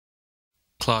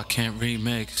Clark Kent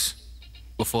remix.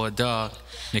 Before a dog,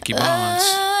 Nicky Bonds.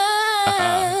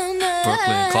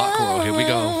 Brooklyn, Clarkworld, here we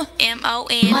go.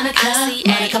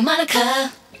 Monica,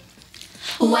 Monica.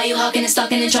 Why you hawking and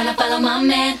stalking and trying to follow my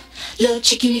man? Little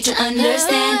chick, you need to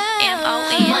understand.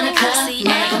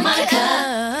 Monica.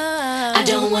 I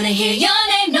don't wanna hear your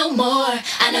name no more.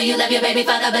 I know you love your baby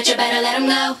father, but you better let him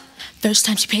go. First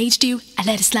time she paged you, I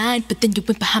let it slide, but then you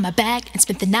went behind my back and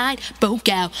spent the night, broke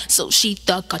out. So she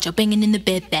thought, got you banging in the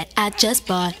bed that I just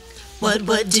bought. What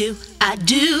do I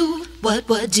do? What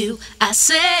do I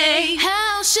say?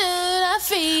 How should I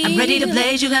feel? I'm ready to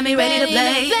blaze, you got me ready to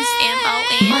blaze.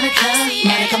 Monica.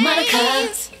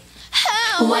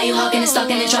 Why you hawking and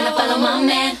stalking and trying to follow my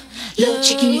man? Little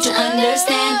chick, you need to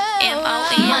understand.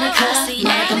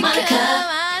 Monica.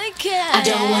 I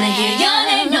don't wanna hear your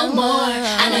name no more.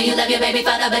 I know you love your baby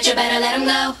father, but you better let him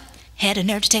go. Had a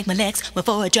nerve to take my legs, went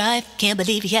for a drive. Can't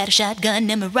believe he had a shotgun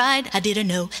in my ride. I didn't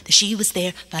know that she was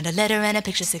there. Found a letter and a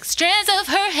picture, 6 strands of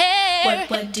her hair.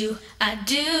 What do I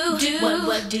do?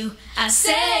 What do I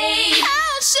say?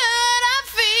 How should I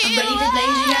feel? I'm ready to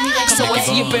blaze, you got me like So if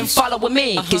you've been following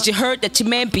me, cause you heard that your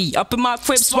man be up in my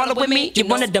crib swallowing me. You're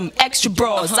one of them extra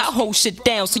bras, I hold shit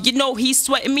down, so you know he's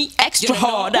sweating me extra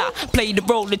hard. I play the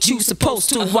role that you supposed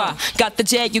to. I got the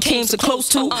jag you came so close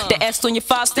to. The S on your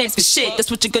 5 stands for shit. That's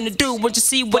what you're gonna do once you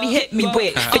see what he hit me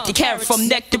with. 50 carat from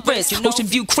neck to wrist. Ocean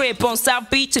View crib on South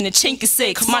Beach and the Chink is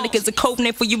 6. Monica's a code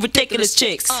name for you ridiculous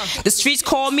chicks. The streets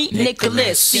call me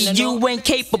Nicholas. See, you ain't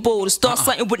capable to start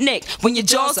something with Nick when your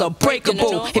jaws are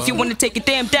breakable. If you wanna take a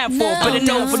damn downfall, better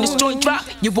know when this joint drop,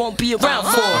 you won't be around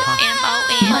for.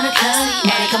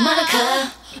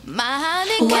 Monica.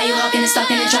 Why you hawking and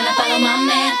stalking and trying to follow my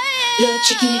man? Little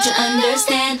chick, you need to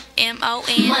understand.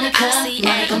 Monica.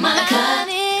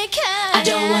 I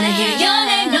don't wanna hear your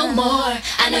name no more.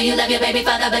 I know you love your baby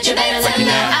father, but you better let him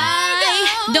know.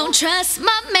 I don't trust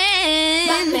my man,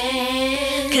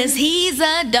 cause he's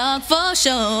a dog for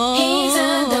sure.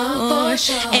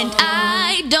 And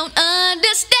I don't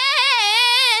understand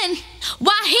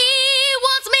why he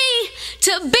wants me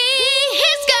to be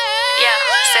his girl. Yo,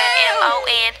 said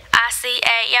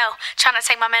M-O-N-I-C-A, yo, tryna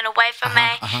take my man away from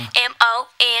me.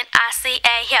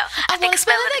 M-O-N-I-C-A, yo, I think I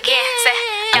spell it again. Said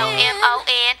yo,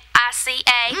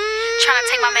 M-O-N-I-C-A, tryna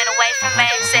take my man away from me.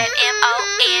 Said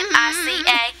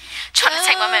M-O-N-I-C-A, tryna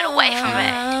take my man away from me.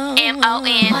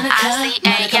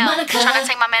 M-O-N-I-C-A, yo, tryna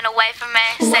take my man away from me.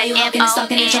 Say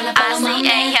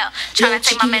M-O-N-I-C-A, yo, tryna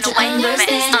take my man away from me.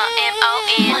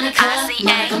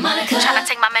 M-O-N-I-C-A, tryna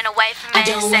take my man away from me.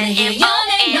 Say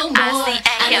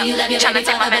M-O-N-I-C-A, yo, tryna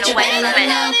take my man away from me.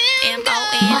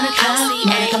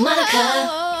 Monica.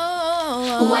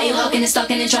 Why you hawking and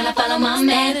stalking and trying to follow my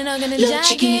man? Little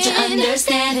chick, you need to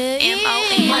understand.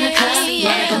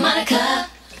 Monica.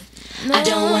 I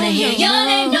don't wanna hear your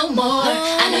name no more.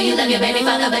 I know you love your baby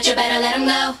father, but you better let him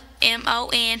go.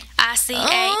 M-O-N-I-C-A.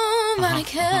 Oh,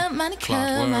 Monica.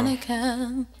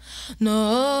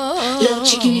 No. Little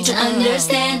chick, you need to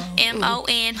understand.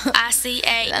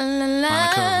 M-O-N-I-C-A.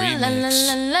 Monica remix.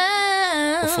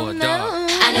 Before a dog.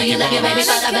 I know you love your baby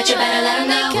father, but you better let him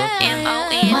go.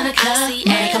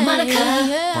 M-O-N-I-C-A. Monica.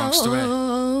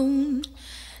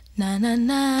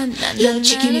 Little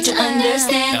chick, you need to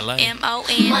understand.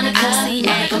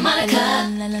 M-O-N-I-C-A. Monica.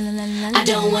 I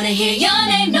don't wanna hear your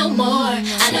name no more.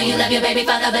 I know you love your baby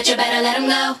father, but you better let him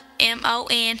go.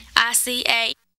 M-O-N-I-C-A.